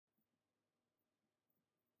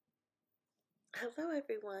Hello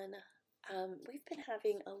everyone. We've been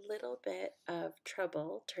having a little bit of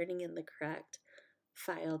trouble turning in the correct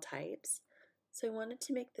file types. So I wanted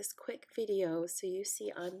to make this quick video so you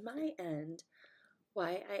see on my end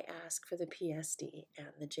why I ask for the PSD and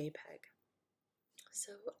the JPG.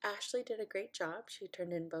 So Ashley did a great job. She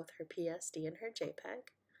turned in both her PSD and her JPG.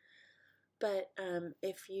 But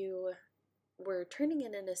if you were turning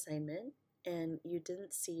in an assignment and you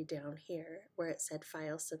didn't see down here where it said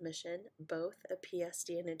file submission, both a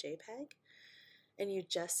PSD and a JPG, and you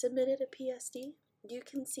just submitted a PSD, you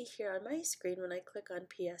can see here on my screen when I click on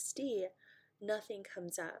PSD, nothing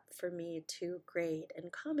comes up for me to grade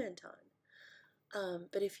and comment on.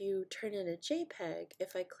 But if you turn in a JPG,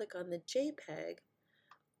 if I click on the JPG,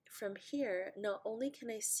 from here, not only can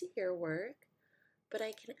I see your work, but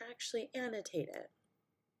I can actually annotate it.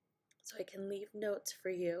 So I can leave notes for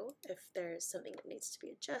you if there's something that needs to be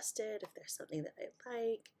adjusted, if there's something that I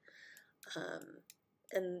like,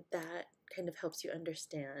 and that kind of helps you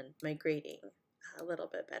understand my grading a little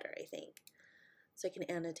bit better, I think. So I can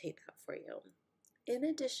annotate that for you. In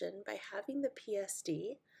addition, by having the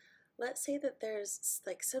PSD, let's say that there's,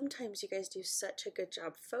 like, sometimes you guys do such a good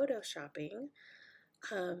job photoshopping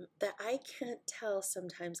that I can't tell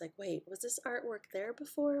sometimes, like, wait, was this artwork there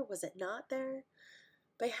before? Was it not there?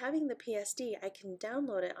 By having the PSD, I can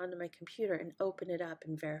download it onto my computer and open it up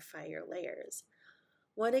and verify your layers.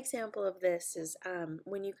 One example of this is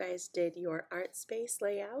when you guys did your art space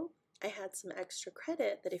layout, I had some extra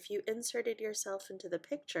credit that if you inserted yourself into the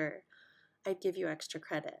picture, I'd give you extra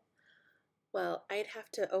credit. Well, I'd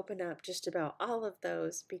have to open up just about all of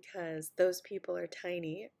those because those people are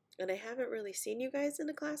tiny, and I haven't really seen you guys in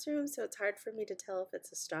a classroom, so it's hard for me to tell if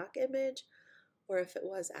it's a stock image or if it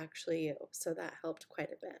was actually you, so that helped quite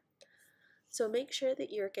a bit. So make sure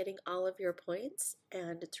that you're getting all of your points,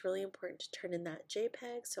 and it's really important to turn in that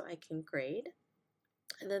JPEG so I can grade,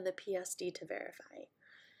 and then the PSD to verify.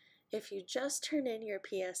 If you just turn in your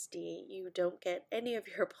PSD, you don't get any of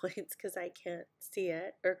your points because I can't see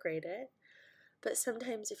it or grade it. But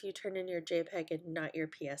sometimes if you turn in your JPEG and not your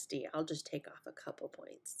PSD, I'll just take off a couple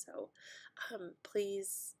points. So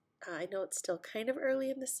please, I know it's still kind of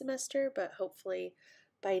early in the semester, but hopefully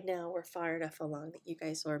by now we're far enough along that you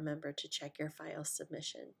guys will remember to check your file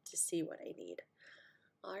submission to see what I need.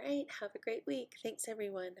 All right, have a great week. Thanks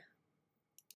everyone.